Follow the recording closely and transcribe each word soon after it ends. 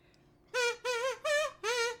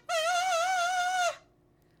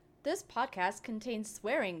This podcast contains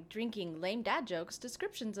swearing, drinking, lame dad jokes,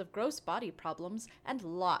 descriptions of gross body problems, and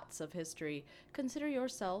lots of history. Consider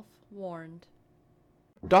yourself warned.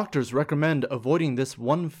 Doctors recommend avoiding this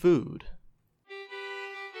one food.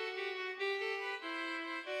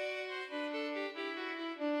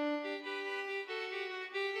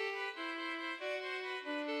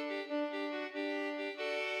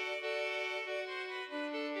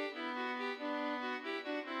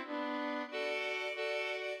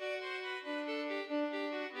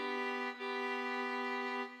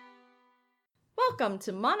 Welcome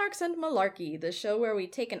to Monarchs and Malarkey, the show where we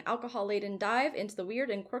take an alcohol-laden dive into the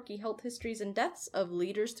weird and quirky health histories and deaths of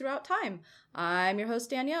leaders throughout time. I'm your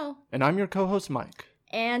host, Danielle. And I'm your co-host, Mike.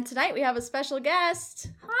 And tonight we have a special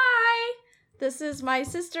guest. Hi! This is my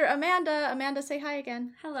sister, Amanda. Amanda, say hi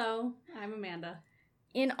again. Hello, I'm Amanda.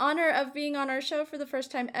 In honor of being on our show for the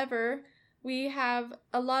first time ever, we have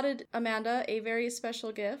allotted Amanda a very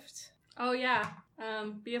special gift. Oh yeah,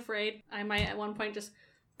 be afraid. I might at one point just...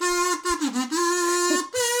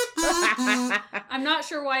 I'm not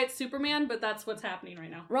sure why it's Superman, but that's what's happening right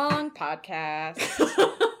now. Wrong podcast.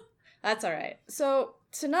 That's all right. So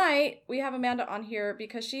tonight we have Amanda on here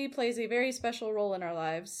because she plays a very special role in our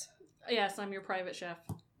lives. Yes, I'm your private chef.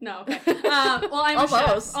 No, okay. Well, I'm Almost. a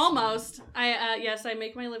chef. Almost. Yes, I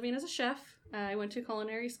make my living as a chef. I went to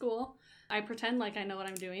culinary school. I pretend like I know what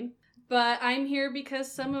I'm doing. But I'm here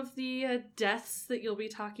because some of the deaths that you'll be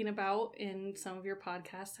talking about in some of your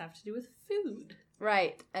podcasts have to do with food.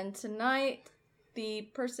 Right. And tonight, the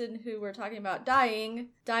person who we're talking about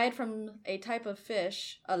died from a type of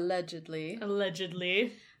fish, allegedly.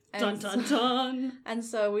 Allegedly. And Dun, dun, dun. And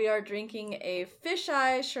so we are drinking a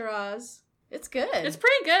fisheye Shiraz. It's good. It's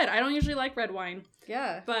pretty good. I don't usually like red wine,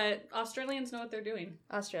 Yeah. but Australians know what they're doing.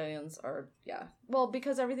 Australians are, yeah. Well,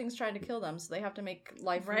 because everything's trying to kill them, so they have to make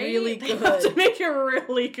life Right? really They good. have to make it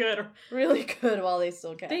really good. Really good while they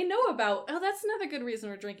still can. They know about... Oh, that's another good reason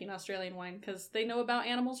we're drinking Australian wine, because they know about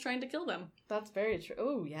animals trying to kill them. That's very true.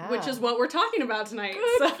 Oh, yeah. Which is what we're talking about tonight.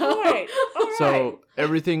 Good point. All right. So,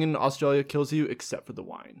 everything in Australia kills you except for the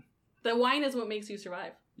wine. The wine is what makes you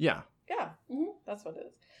survive. Yeah. Yeah, Mhm. that's what it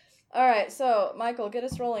is. All right, so, Michael, get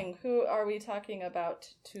us rolling. Who are we talking about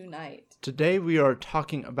tonight? Today we are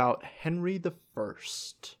talking about Henry the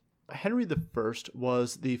First. Henry the First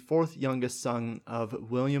was the fourth youngest son of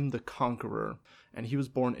William the Conqueror, and he was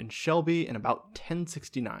born in Shelby in about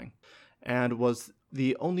 1069, and was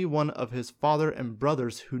the only one of his father and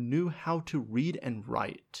brothers who knew how to read and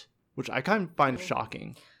write, which I kind of find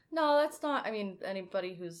shocking. No, that's not, I mean,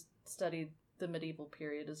 anybody who's studied the medieval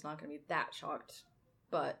period is not going to be that shocked,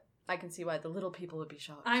 but I can see why the little people would be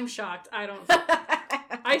shocked. I'm shocked.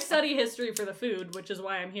 I study history for the food, which is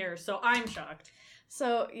why I'm here, so I'm shocked.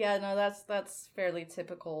 So, yeah, no, that's fairly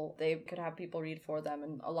typical. They could have people read for them,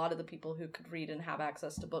 and a lot of the people who could read and have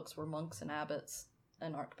access to books were monks and abbots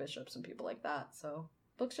and archbishops and people like that, so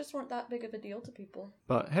books just weren't that big of a deal to people.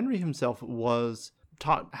 But Henry himself was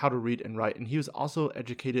taught how to read and write, and he was also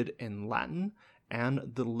educated in Latin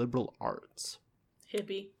and the liberal arts.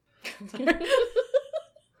 Hippie.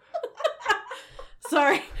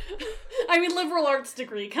 Sorry. I mean, liberal arts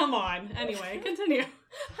degree. Come on. Anyway, continue.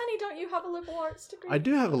 Honey, don't you have a liberal arts degree? I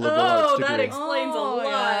do have a liberal arts degree. that explains a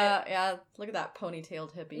lot. Yeah, look at that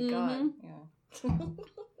ponytailed hippie. God, yeah.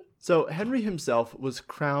 So Henry himself was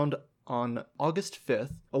crowned on August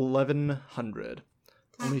 5th, 1100.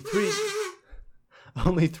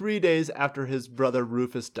 Only 3 days after his brother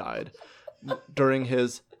Rufus died during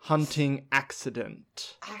his hunting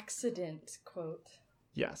accident. Accident, quote.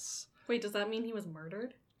 Yes. Wait, does that mean he was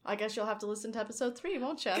murdered? I guess you'll have to listen to episode 3,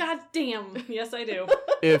 won't you? God damn. Yes, I do.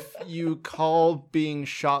 If you call being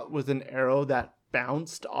shot with an arrow that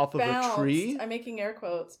bounced off of a tree. I'm making air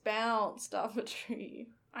quotes. Bounced off a tree.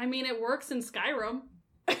 I mean, it works in Skyrim.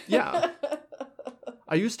 Yeah.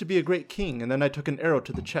 I used to be a great king, and then I took an arrow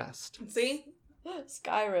to the chest. See?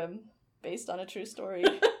 Skyrim, based on a true story.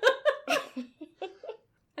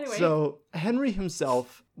 Anyway. So, Henry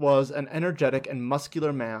himself was an energetic and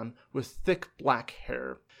muscular man with thick black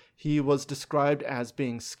hair. He was described as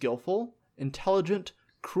being skillful, intelligent,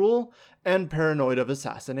 cruel, and paranoid of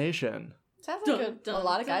assassination. Sounds like Dun, dun, a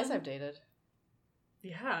lot of guys dun. I've dated.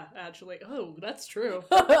 Yeah, actually. Oh, that's true.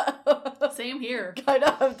 Same here. Kind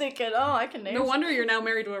of, I'm thinking, I can name No wonder you're now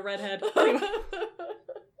married to a redhead. Anyway.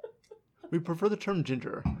 We prefer the term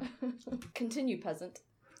ginger. Continue, peasant.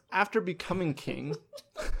 After becoming king,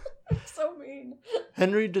 So mean.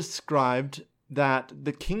 Henry described that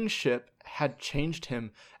the kingship had changed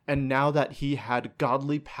him, and now that he had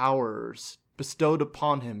godly powers bestowed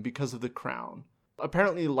upon him because of the crown.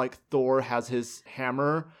 Apparently, like Thor has his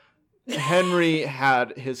hammer, Henry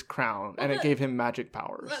had his crown, and it gave him magic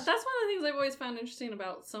powers. That's one of the things I've always found interesting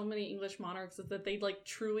about so many English monarchs is that they like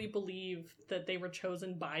truly believe that they were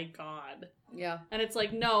chosen by God. Yeah. And it's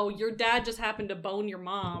like, no, your dad just happened to bone your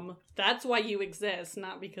mom. That's why you exist,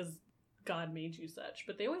 not because God made you such.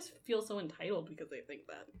 But they always feel so entitled because they think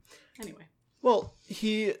that. Anyway. Well,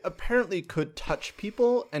 he apparently could touch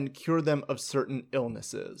people and cure them of certain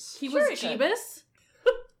illnesses. He Sure was he could. Jeebus?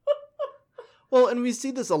 Well, and we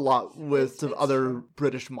see this a lot with It's other true.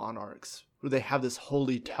 British monarchs, where they have this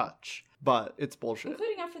holy touch, but it's bullshit.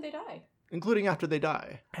 Including after they die. Including after they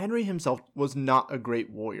die. Henry himself was not a great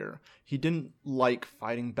warrior. He didn't like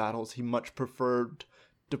fighting battles. He much preferred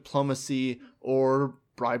diplomacy or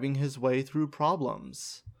bribing his way through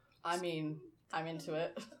problems. I mean, I'm into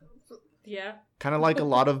it. Yeah. Kind of like a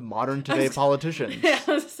lot of modern today politicians. Yeah,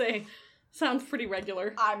 I was saying. Sounds pretty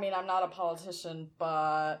regular. I mean, I'm not a politician,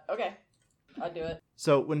 but okay. I'd do it.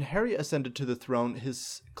 So when Harry ascended to the throne,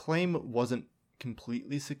 his claim wasn't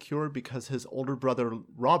completely secure because his older brother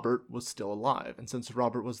Robert was still alive. And since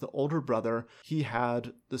Robert was the older brother, he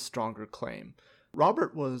had the stronger claim.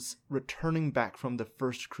 Robert was returning back from the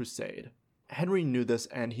First Crusade. Henry knew this,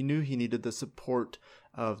 and he knew he needed the support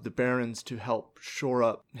of the barons to help shore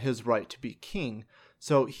up his right to be king.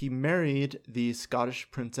 So he married the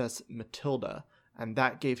Scottish princess Matilda, and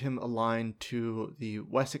that gave him a line to the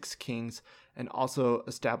Wessex kings and also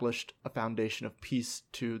established a foundation of peace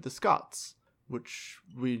to the Scots, which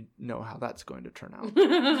we know how that's going to turn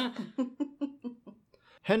out.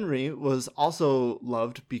 Henry was also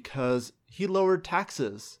loved because he lowered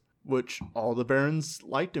taxes, which all the barons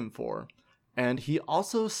liked him for. And he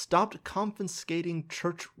also stopped confiscating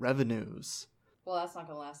church revenues. Well, that's not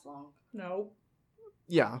gonna last long. No.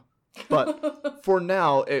 Yeah, but for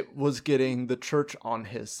now, it was getting the church on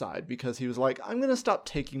his side because he was like, I'm going to stop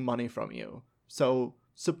taking money from you, so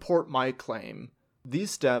support my claim.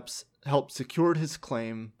 These steps helped secure his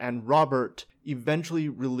claim, and Robert eventually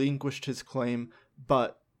relinquished his claim,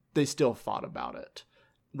 but they still fought about it.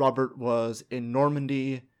 Robert was in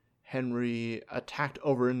Normandy. Henry attacked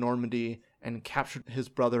over in Normandy and captured his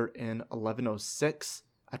brother in 1106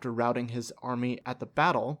 after routing his army at the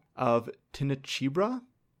Battle of Tinachebra.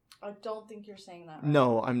 I don't think you're saying that right.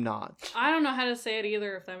 No, I'm not. I don't know how to say it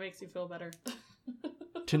either if that makes you feel better.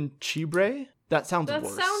 Tinchebre? That sounds That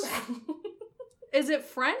worse. sounds... Is it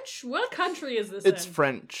French? What country is this It's in?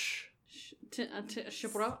 French.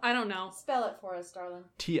 Chipra? I don't know. Spell it for us, darling.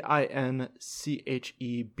 Tinchebrai.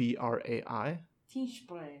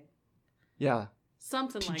 Tinchebray. Yeah,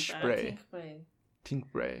 Something like that. Tinchebray. Tinchebray.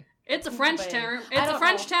 Tinchebray. It's a French Tinchebray. term. I It's a don't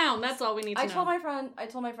French know. town. That's all we need to I know. told my friend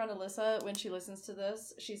Alyssa when she listens to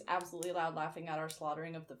this, she's absolutely loud laughing at our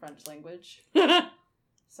slaughtering of the French language.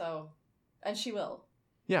 So, and she will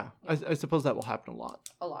Yeah, I suppose that will happen a lot.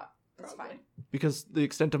 a lot. That's Probably. fine. Because the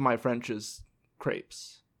extent of my French is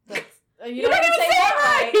crepes. That's, you You don't even say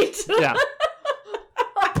that right. Yeah.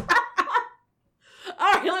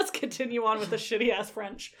 All right, let's continue on with the shitty ass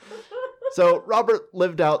French. So Robert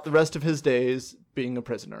lived out the rest of his days being a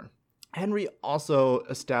prisoner. Henry also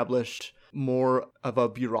established more of a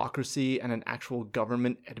bureaucracy and an actual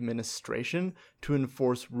government administration to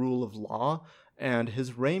enforce rule of law, and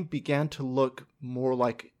his reign began to look more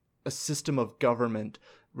like a system of government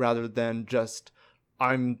rather than just,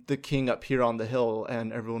 I'm the king up here on the hill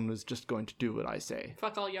and everyone was just going to do what I say.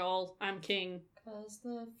 Fuck all y'all. I'm king. 'Cause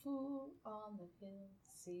the fool on the hill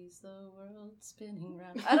sees the world spinning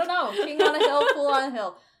round. I don't know. King on a hill, fool on a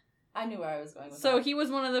hill. I knew where I was going with So that. he was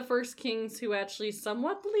one of the first kings who actually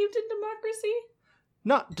somewhat believed in democracy?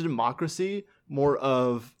 Not democracy, more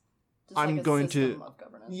of, Just I'm like a going to- system of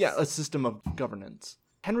governance. yeah, a system of governance.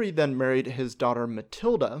 Henry then married his daughter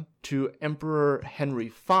Matilda to Emperor Henry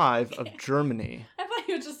V of Germany. I thought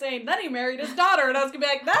he was just saying, then he married his daughter, and I was gonna be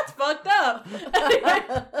like, that's fucked up.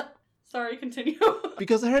 Anyway, sorry, continue.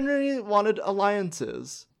 Because Henry wanted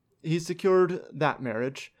alliances. He secured that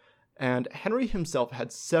marriage, and Henry himself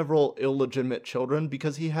had several illegitimate children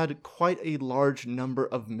because he had quite a large number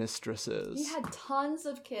of mistresses. He had tons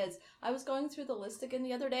of kids. I was going through the list again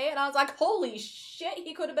the other day, and I was like, holy shit,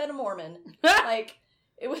 he could have been a Mormon. Like,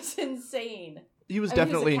 it was insane. He was I mean,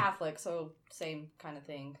 definitely, he was a Catholic, so same kind of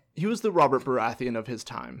thing. he was the Robert Baratheon of his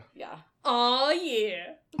time. Yeah. Oh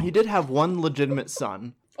yeah. He did have one legitimate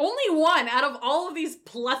son. Only one out of all of these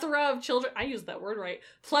plethora of children. I used that word right.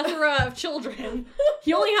 Plethora of children.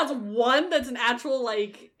 He only has one that's an actual,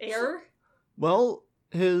 like, heir. Well,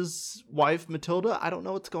 his wife Matilda, I don't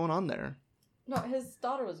know what's going on there. No, his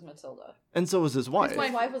daughter was Matilda. And so was his wife. wife-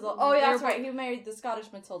 His wife was... Oh, yeah, that's They're- right. He married the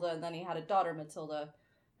Scottish Matilda, and then he had a daughter, Matilda.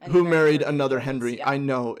 And Who he married her another twins. Henry. Yeah. I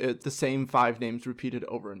know it. The same 5 names repeated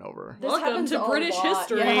over and over. This Welcome happens to a British lot.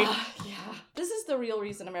 history. Yeah. This is the real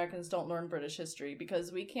reason Americans don't learn British history,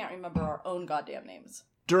 because we can't remember our own goddamn names.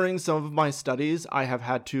 During some of my studies, I have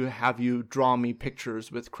had to have you draw me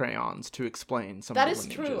pictures with crayons to explain some That of the is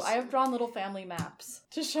lineages. true. I have drawn little family maps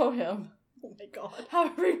to show him Oh my god. how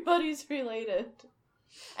everybody's related.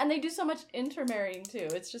 And they do so much intermarrying too.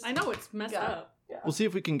 It's just I know, it's messed Yeah. up. Yeah. We'll see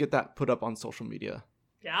if we can get that put up on social media.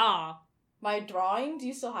 Yeah. My drawing, do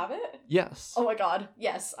you still have it? Yes. Oh my god.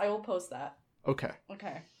 Yes, I will post that. Okay.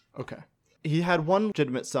 Okay. Okay. He had one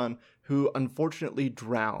legitimate son who unfortunately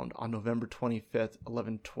drowned on November 25th,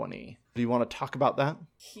 1120. Do you want to talk about that?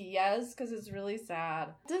 Yes, because it's really sad.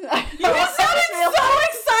 You sounded so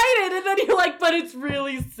excited, and then you're like, but it's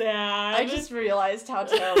really sad. I just realized how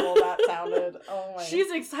terrible that sounded. Oh my.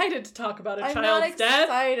 She's excited to talk about a I'm not child's death.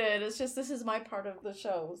 excited. It's just this is my part of the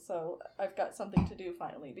show, so I've got something to do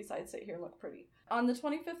finally besides sit here and look pretty. On the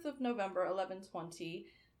 25th of November, 1120,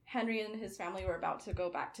 Henry and his family were about to go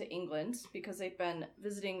back to England because they'd been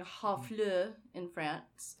visiting Harfleur in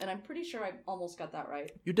France, and I'm pretty sure I almost got that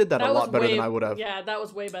right. You did that a was lot better way- than I would have. Yeah, that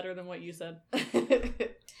was way better than what you said.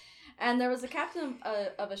 And there was a captain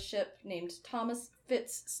of a ship named Thomas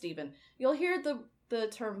Fitzstephen. You'll hear the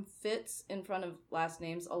term Fitz in front of last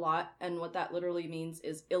names a lot, and what that literally means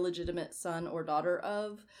is illegitimate son or daughter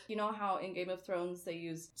of. You know how in Game of Thrones they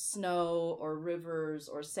use snow or rivers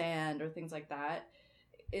or sand or things like that?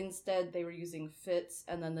 Instead, they were using Fitz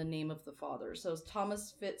and then the name of the father. So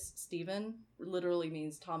Thomas Fitzstephen literally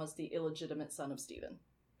means Thomas, the illegitimate son of Stephen.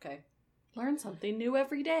 Okay? Learn something new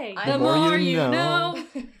every day. The The more more you you know.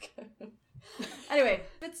 know. Anyway,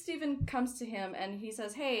 Fitzstephen comes to him and he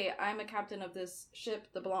says, "Hey, I'm a captain of this ship,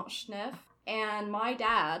 the Blanche Neuf, and my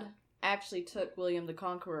dad actually took William the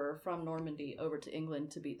Conqueror from Normandy over to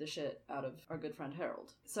England to beat the shit out of our good friend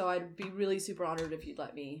Harold. So I'd be really super honored if you'd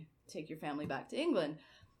let me take your family back to England."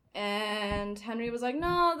 And Henry was like,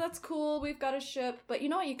 "No, that's cool. We've got a ship. But you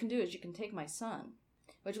know what you can do is you can take my son,"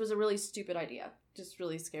 which was a really stupid idea. Just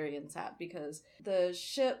really scary and sad because the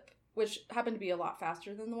ship, which happened to be a lot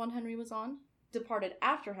faster than the one Henry was on, departed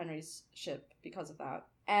after Henry's ship because of that.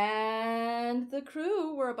 And the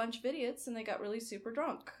crew were a bunch of idiots and they got really super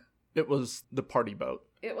drunk. It was the party boat.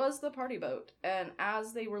 It was the party boat. And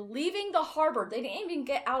as they were leaving the harbor, they didn't even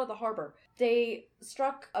get out of the harbor, they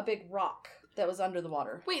struck a big rock that was under the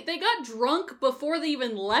water. Wait, they got drunk before they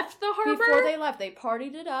even left the harbor? Before they left, they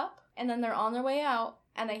partied it up, and then they're on their way out,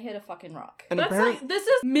 and they hit a fucking rock. And That's apparently, like, this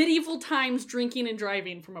is medieval times drinking and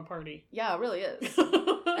driving from a party. Yeah, it really is.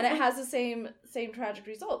 And it has the same tragic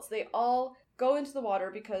results. They all go into the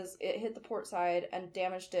water because it hit the port side and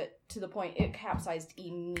damaged it to the point it capsized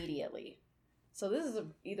immediately. So this is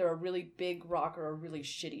either a really big rock or a really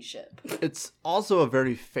shitty ship. it's also a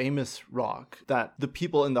very famous rock that the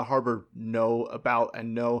people in the harbor know about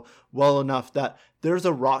and know well enough that there's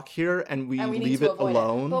a rock here and we And we need leave to it avoid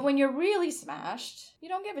alone. But when you're really smashed, you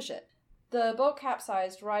don't give a shit. The boat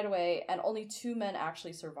capsized right away and only 2 men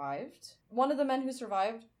actually survived. One of the men who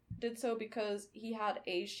survived did so because he had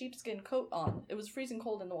a sheepskin coat on. It was freezing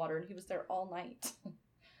cold in the water and he was there all night.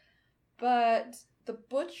 But the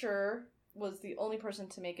butcher was the only person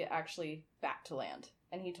to make it actually back to land.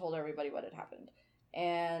 And he told everybody what had happened.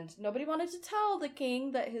 And nobody wanted to tell the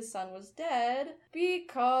king that his son was dead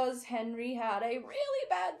because Henry had a really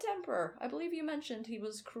bad temper. I believe you mentioned he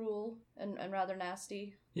was cruel and rather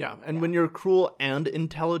nasty. Yeah, and Yeah. when you're cruel and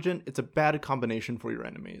intelligent, it's a bad combination for your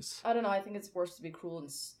enemies. I don't know, I think it's worse to be cruel and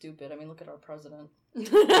stupid. I mean, look at our president. I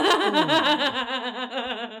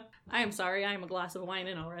am sorry, I am a glass of wine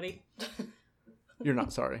in already. You're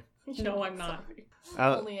not sorry. No, I'm not.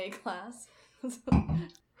 Uh, Only A class.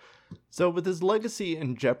 So with his legacy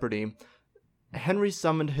in jeopardy, Henry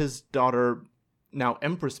summoned his daughter, now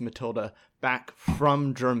Empress Matilda, back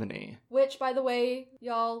from Germany. Which, by the way,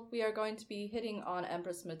 y'all, we are going to be hitting on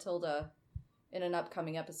Empress Matilda in an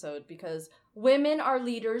upcoming episode because women are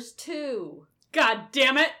leaders too. God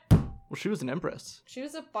damn it! Well, she was an empress. She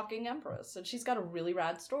was a fucking empress, and she's got a really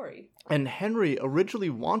rad story. And Henry originally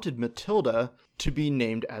wanted Matilda to be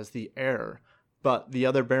named as the heir, but the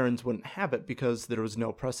other barons wouldn't have it because there was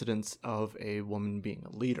no precedence of a woman being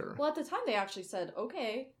a leader. Well, at the time, they actually said,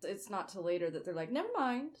 okay. It's not till later that they're like, never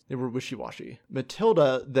mind. They were wishy-washy.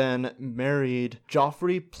 Matilda then married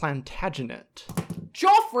Geoffrey Plantagenet.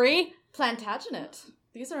 Joffrey! Plantagenet.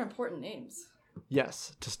 These are important names.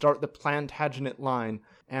 Yes, to start the Plantagenet line.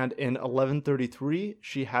 And in 1133,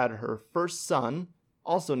 she had her first son,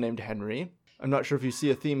 also named Henry. I'm not sure if you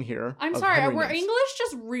see a theme here. I'm of sorry, Henry were names. English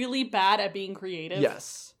just really bad at being creative?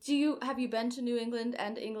 Yes. Have you been to New England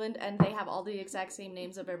and they have all the exact same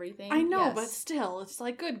names of everything? I know, Yes. but still, it's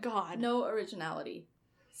like, good God. No originality.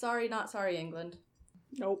 Sorry, not sorry, England.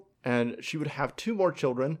 Nope. And she would have 2 more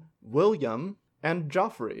children, William and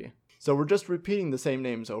Joffrey. So we're just repeating the same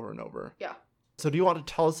names over and over. Yeah. So do you want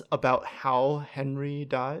to tell us about how Henry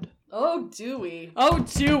died? Oh, do we? Oh,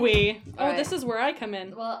 do we? Oh, Alright. this is where I come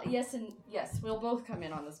in. Well, yes and yes, we'll both come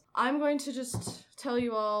in on this. I'm going to just tell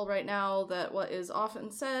you all right now that what is often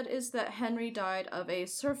said is that Henry died of a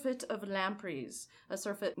surfeit of lampreys. A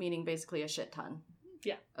surfeit meaning basically a shit ton.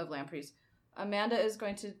 Yeah. Of lampreys. Amanda is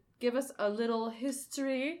going to give us a little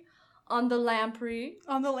history on the lamprey.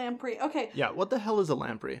 On the lamprey. Okay. Yeah, what the hell is a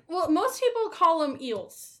lamprey? Well, most people call them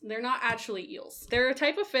eels. They're not actually eels. They're a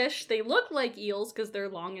type of fish. They look like eels because they're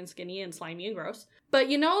long and skinny and slimy and gross. But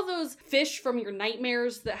you know those fish from your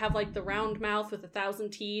nightmares that have like the round mouth with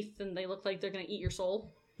 1,000 teeth and they look like they're going to eat your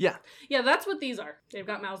soul? Yeah. Yeah, that's what these are. They've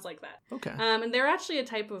got mouths like that. Okay. And they're actually a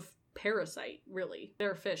type of parasite, really.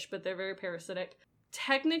 They're a fish, but they're very parasitic.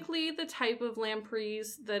 Technically, the type of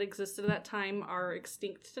lampreys that existed at that time are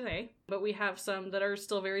extinct today, but we have some that are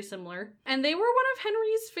still very similar. And they were one of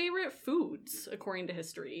Henry's favorite foods, according to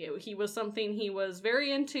history. He was something he was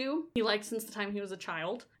very into. He liked since the time he was a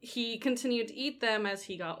child. He continued to eat them as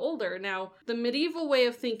he got older. Now, the medieval way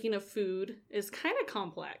of thinking of food is kind of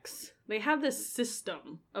complex. They had this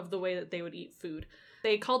system of the way that they would eat food.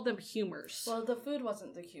 They called them humors. Well, the food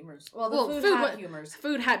wasn't the humors. Well, the food had humors.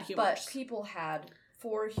 Food had humors. But people had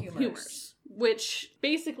 4 humors. Which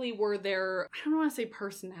basically were their, I don't want to say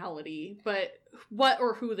personality, but what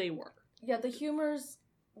or who they were. Yeah, the humors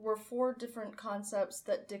were 4 different concepts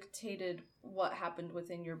that dictated what happened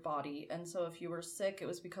within your body. And so if you were sick, it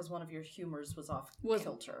was because one of your humors was off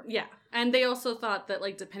kilter. Yeah. And they also thought that,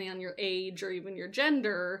 like, depending on your age or even your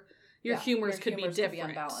gender, your humors could be different. Could be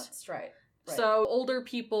unbalanced, right. So older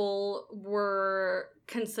people were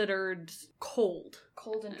considered cold.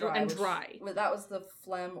 Cold and dry. That was the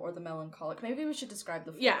phlegm or the melancholic. Maybe we should describe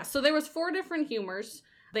the phlegm. Yeah, so there was 4 different humors.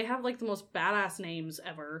 They have like the most badass names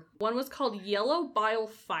ever. One was called Yellow Bile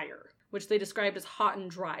Fire, which they described as hot and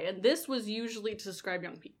dry. And this was usually to describe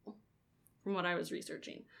young people, from what I was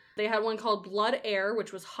researching. They had one called Blood Air,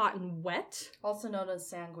 which was hot and wet. Also known as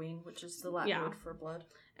sanguine, which is the Latin word for blood.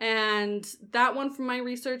 And that one from my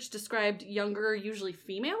research described younger, usually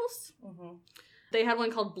females. Mm-hmm. They had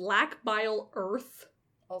one called Black Bile Earth.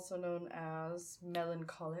 Also known as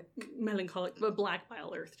melancholic. Melancholic, but Black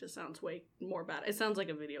Bile Earth just sounds way more bad. It sounds like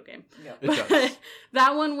a video game. Yeah, it does.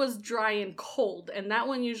 That one was dry and cold, and that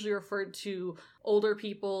one usually referred to older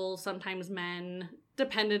people, sometimes men,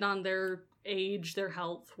 depended on their age, their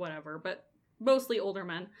health, whatever, but mostly older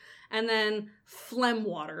men. And then phlegm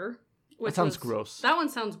water. That sounds gross. That one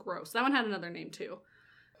sounds gross. That one had another name too.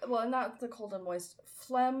 Well, not the cold and moist.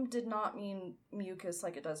 Phlegm did not mean mucus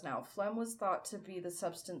like it does now. Phlegm was thought to be the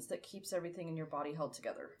substance that keeps everything in your body held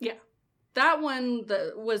together. Yeah. That one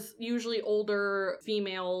was usually older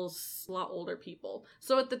females, a lot older people.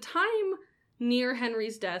 So at the time near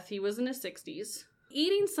Henry's death, he was in his 60s.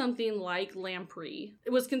 Eating something like lamprey,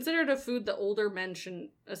 it was considered a food that older men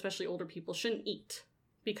shouldn't, especially older people, shouldn't eat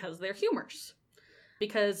because they're humors.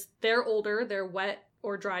 Because they're older, they're wet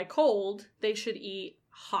or dry cold, they should eat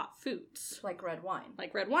hot foods. Like red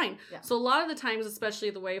wine. Yeah. So a lot of the times, especially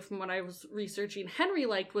the way from what I was researching Henry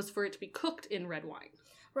liked, was for it to be cooked in red wine.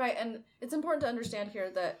 Right, and it's important to understand here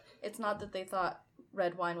that it's not that they thought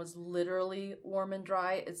red wine was literally warm and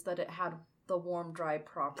dry, it's that it had the warm, dry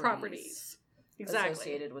properties. Exactly.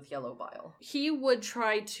 Associated with yellow bile. He would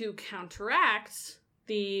try to counteract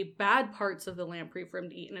the bad parts of the lamprey for him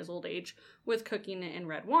to eat in his old age with cooking it in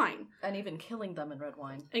red wine. And even killing them in red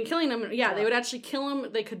wine. And killing them, yeah, they would actually kill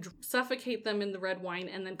them. They could suffocate them in the red wine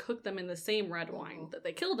and then cook them in the same red wine that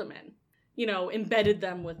they killed them in. You know, embedded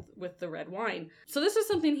them with the red wine. So this is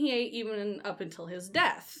something he ate even up until his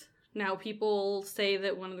death. Now, people say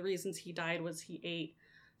that one of the reasons he died was he ate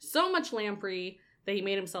so much lamprey that he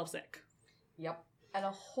made himself sick. Yep. And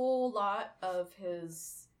a whole lot of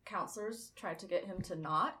his counselors tried to get him to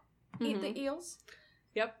not eat the eels.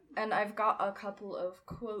 Yep. And I've got a couple of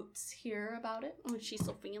quotes here about it. Oh, she's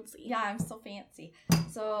so fancy. Yeah, I'm so fancy.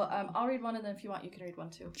 So I'll read one, and then if you want, you can read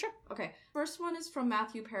one too. Sure. Okay. First one is from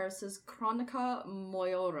Matthew Paris's Chronica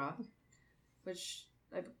Moiora, which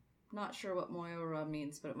I'm not sure what Moiora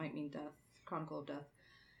means, but it might mean death. Chronicle of death.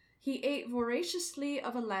 He ate voraciously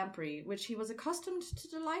of a lamprey, which he was accustomed to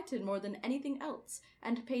delight in more than anything else,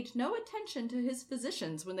 and paid no attention to his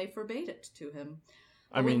physicians when they forbade it to him.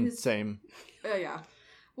 Same. Yeah.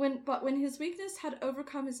 When his weakness had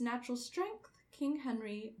overcome his natural strength, King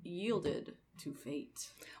Henry yielded to fate.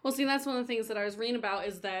 Well, see, that's one of the things that I was reading about,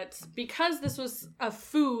 is that because this was a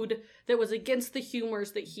food that was against the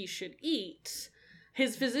humors that he should eat,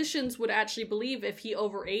 his physicians would actually believe if he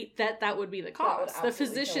overate that would be the cause. The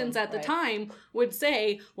physicians at the time would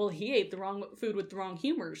say, well, he ate the wrong food with the wrong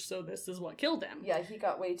humors, so this is what killed him. Yeah, he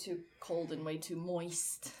got way too cold and way too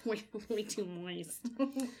moist. Way too moist.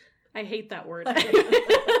 I hate that word.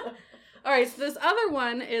 All right, so this other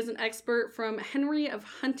one is an expert from Henry of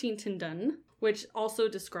Huntingdon, which also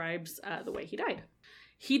describes the way he died.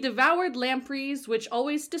 He devoured lampreys, which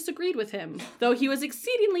always disagreed with him, though he was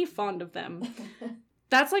exceedingly fond of them.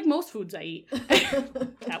 That's like most foods I eat.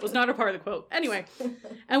 That was not a part of the quote. Anyway,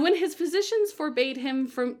 and when his physicians forbade him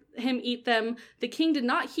eat them, the king did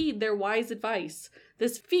not heed their wise advice.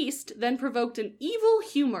 This feast then provoked an evil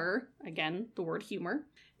humor, again, the word humor.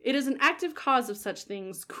 It is an active cause of such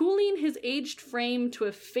things, cooling his aged frame to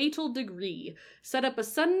a fatal degree, set up a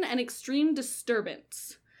sudden and extreme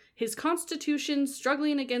disturbance. His constitution,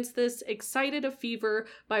 struggling against this, excited a fever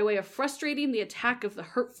by way of frustrating the attack of the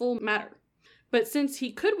hurtful matter. But since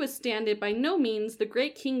he could withstand it by no means, the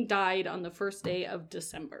great king died on the first day of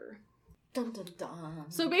December. Dun, dun, dun.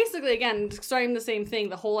 So basically, again, describing the same thing,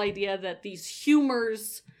 the whole idea that these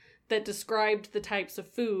humors that described the types of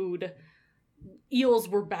food, eels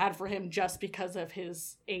were bad for him just because of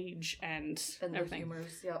his age and everything. The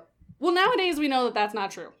humors, yep. Well, nowadays we know that that's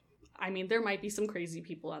not true. I mean, there might be some crazy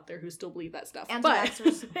people out there who still believe that stuff.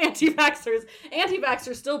 Anti-vaxxers. But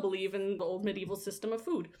anti-vaxxers still believe in the old medieval system of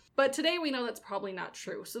food. But today we know that's probably not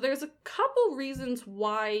true. So there's a couple reasons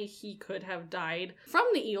why he could have died from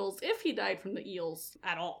the eels, if he died from the eels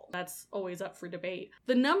at all. That's always up for debate.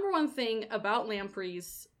 The number one thing about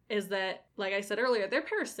lampreys is that, like I said earlier, they're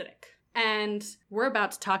parasitic. And we're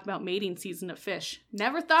about to talk about mating season of fish.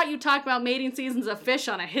 Never thought you'd talk about mating seasons of fish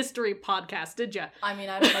on a history podcast, did ya? I mean,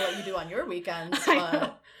 I don't know what you do on your weekends,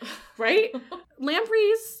 but... Right?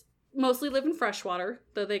 Lampreys mostly live in freshwater,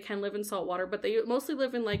 though they can live in saltwater, but they mostly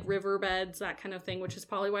live in, like, riverbeds, that kind of thing, which is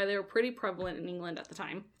probably why they were pretty prevalent in England at the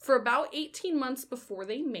time. For about 18 months before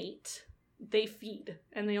they mate, they feed,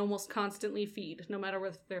 and they almost constantly feed, no matter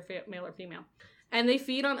whether they're male or female. And they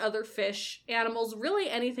feed on other fish, animals, really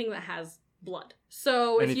anything that has blood.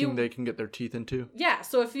 So anything they can get their teeth into? Yeah,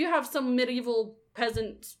 so if you have some medieval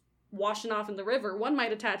peasant washing off in the river, one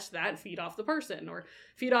might attach that and feed off the person, or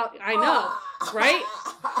feed off, I know, right?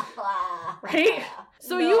 Right?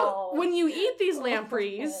 So when you eat these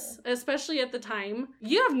lampreys, especially at the time,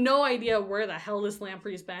 you have no idea where the hell this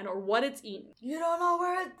lamprey's been or what it's eaten. You don't know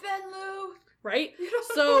where it's been, Lou. Right? You don't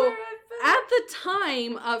know So where it's been. at the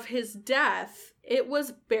time of his death, it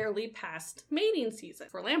was barely past mating season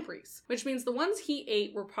for lampreys, which means the ones he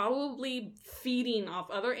ate were probably feeding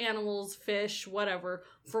off other animals, fish, whatever,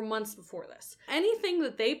 for months before this. Anything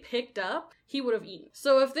that they picked up, he would have eaten.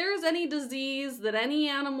 So if there's any disease that any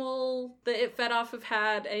animal that it fed off have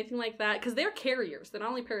had, anything like that, because they're carriers. They're not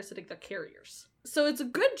only parasitic, they're carriers. So it's a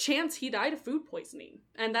good chance he died of food poisoning.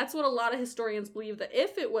 And that's what a lot of historians believe, that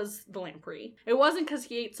if it was the lamprey, it wasn't because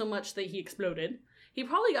he ate so much that he exploded. He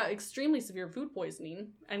probably got extremely severe food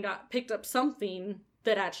poisoning and picked up something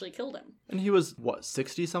that actually killed him. And he was,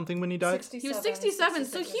 60-something when he died? 67, He was 67,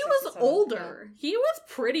 so he was older. Yeah. He was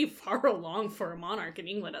pretty far along for a monarch in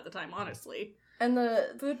England at the time, honestly. And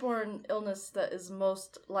the foodborne illness that is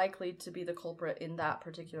most likely to be the culprit in that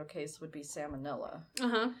particular case would be salmonella.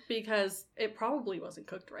 Because it probably wasn't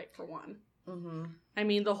cooked right, for one. Mm-hmm. I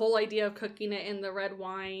mean, the whole idea of cooking it in the red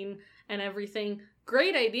wine and everything,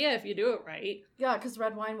 great idea if you do it right. Yeah, because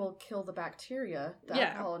red wine will kill the bacteria. The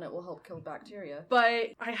alcohol in it will help kill bacteria.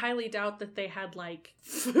 But I highly doubt that they had, like,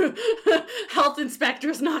 health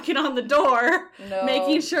inspectors knocking on the door,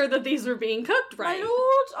 making sure that these were being cooked right. My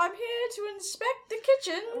lord, I'm here to inspect the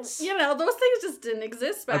kitchens. You know, those things just didn't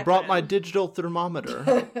exist back then. I brought my digital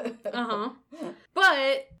thermometer.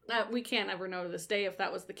 But we can't ever know to this day if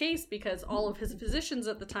that was the case, because all of his physicians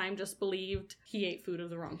at the time just believed he ate food of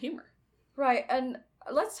the wrong humor. Right, and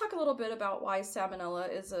let's talk a little bit about why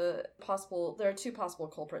salmonella is there are two possible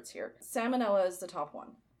culprits here. Salmonella is the top one.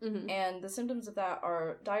 Mm-hmm. And the symptoms of that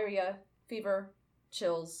are diarrhea, fever,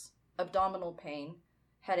 chills, abdominal pain,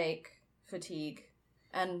 headache, fatigue,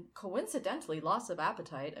 and coincidentally, loss of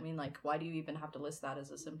appetite. I mean, like, why do you even have to list that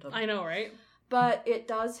as a symptom? I know, right? But it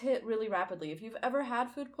does hit really rapidly. If you've ever had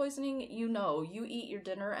food poisoning, you know, you eat your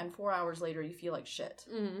dinner and 4 hours later you feel like shit.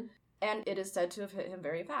 Mm-hmm. And it is said to have hit him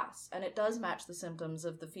very fast. And it does match the symptoms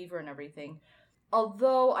of the fever and everything.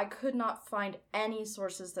 Although I could not find any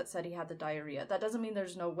sources that said he had the diarrhea. That doesn't mean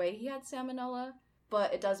there's no way he had salmonella,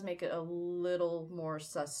 but it does make it a little more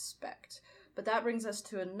suspect. But that brings us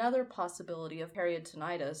to another possibility of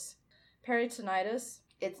peritonitis. Peritonitis,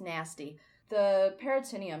 it's nasty. The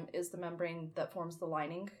peritoneum is the membrane that forms the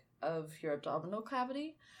lining of your abdominal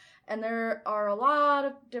cavity. And there are a lot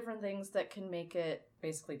of different things that can make it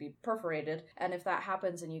basically be perforated. And if that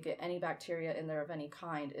happens and you get any bacteria in there of any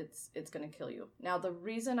kind, it's going to kill you. Now, the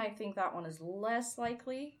reason I think that one is less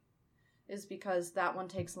likely is because that one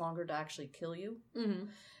takes longer to actually kill you. Mm-hmm.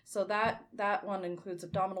 So that one includes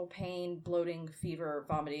abdominal pain, bloating, fever,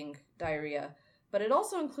 vomiting, diarrhea. But it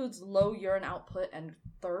also includes low urine output and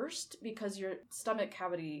thirst because your stomach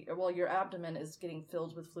cavity, your abdomen is getting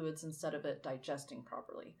filled with fluids instead of it digesting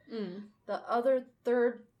properly. Mm. The other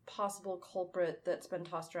third possible culprit that's been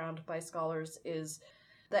tossed around by scholars is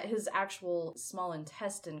that his actual small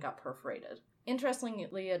intestine got perforated.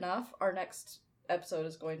 Interestingly enough, our next episode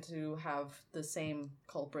is going to have the same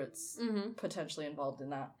culprits potentially involved in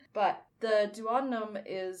that. But the duodenum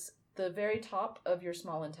is the very top of your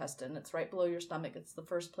small intestine. It's right below your stomach. It's the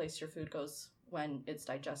first place your food goes when it's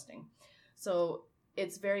digesting. So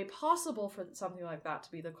it's very possible for something like that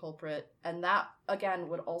to be the culprit. And that, again,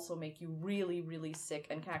 would also make you really, really sick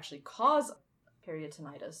and can actually cause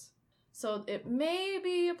peritonitis. So it may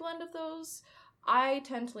be a blend of those. I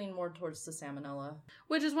tend to lean more towards the salmonella.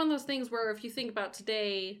 Which is one of those things where if you think about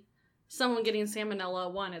today, someone getting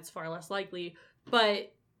salmonella, one, it's far less likely,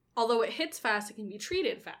 but although it hits fast, it can be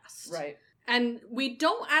treated fast. Right. And we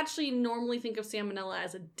don't actually normally think of salmonella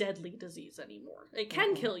as a deadly disease anymore. It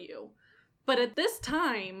can kill you. But at this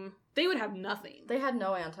time, they would have nothing. They had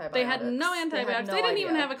no antibiotics. They didn't idea.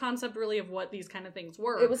 even have a concept really of what these kind of things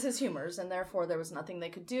were. It was his humors, and therefore there was nothing they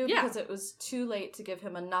could do because it was too late to give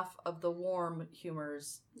him enough of the warm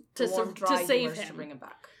humors, dry save humors him. To bring him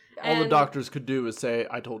back. Yeah. All the doctors could do is say,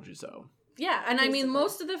 I told you so. Yeah, and Basically. I mean,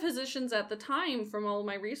 most of the physicians at the time, from all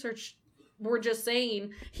my research, were just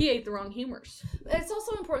saying he ate the wrong humors. It's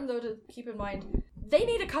also important, though, to keep in mind, they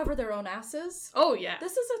need to cover their own asses. Oh, yeah.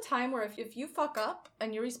 This is a time where if you fuck up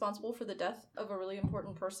and you're responsible for the death of a really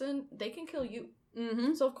important person, they can kill you.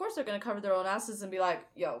 Mm-hmm. So, of course, they're going to cover their own asses and be like,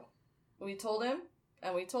 yo, we told him,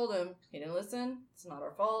 he didn't listen, it's not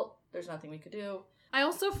our fault, there's nothing we could do. I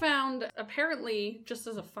also found, apparently, just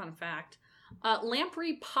as a fun fact,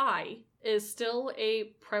 lamprey pie is still a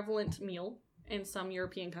prevalent meal in some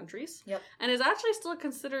European countries. Yep. And is actually still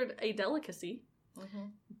considered a delicacy. Mm-hmm.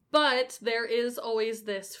 But there is always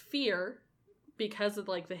this fear, because of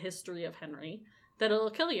like the history of Henry, that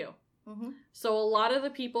it'll kill you. Mm-hmm. So a lot of the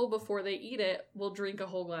people, before they eat it, will drink a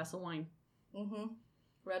whole glass of wine. Mm-hmm.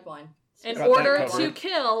 Red wine. In Got order that to covered.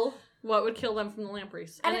 kill what would kill them from the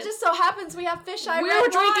lampreys. And it just so happens we have fisheye red we're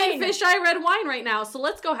wine. drinking fisheye red wine right now, so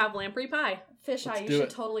let's go have lamprey pie. Fisheye, Let's you do should it.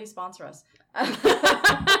 totally sponsor us.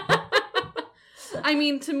 I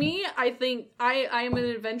mean, to me, I think I am an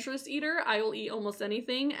adventurous eater. I will eat almost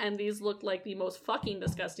anything, and these look like the most fucking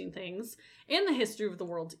disgusting things in the history of the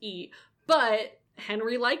world to eat. But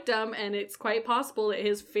Henry liked them, and it's quite possible that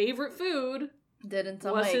his favorite food Did in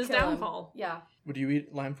some was way his kill him. downfall. Yeah. Would you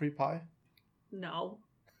eat lamprey pie? No.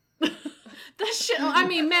 That shit, I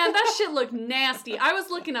mean, man, that shit looked nasty. I was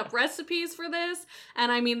looking up recipes for this,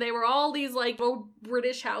 and I mean, they were all these, like, old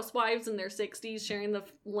British housewives in their 60s sharing the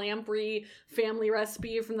lamprey family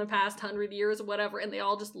recipe from the past 100 years or whatever, and they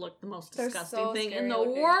all just looked the most They're disgusting so thing in scary the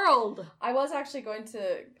looking. world. I was actually going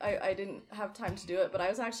to, I didn't have time to do it, but I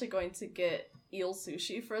was actually going to get eel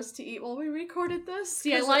sushi for us to eat while we recorded this.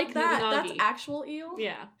 See, I 'cause like that. unagi. That's actual eel.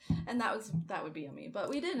 Yeah. And that would be yummy, but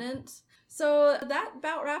we didn't. So that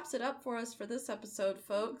about wraps it up for us for this episode,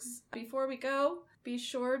 folks. Before we go, be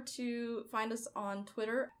sure to find us on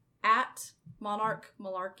Twitter at Monarch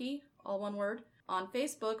Malarkey, all one word. On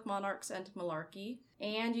Facebook, Monarchs and Malarkey.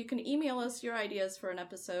 And you can email us your ideas for an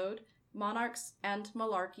episode,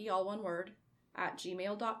 monarchsandmalarkey, all one word, at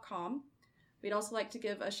gmail.com. We'd also like to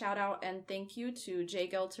give a shout out and thank you to Jay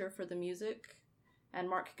Gelter for the music and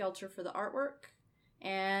Mark Gelter for the artwork.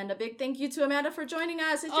 And a big thank you to Amanda for joining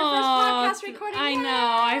us. It's your first podcast recording. I Yay! know.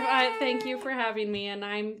 I thank you for having me, and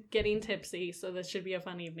I'm getting tipsy, so this should be a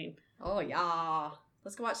fun evening. Oh, yeah.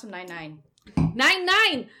 Let's go watch some 9-9.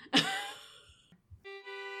 9-9!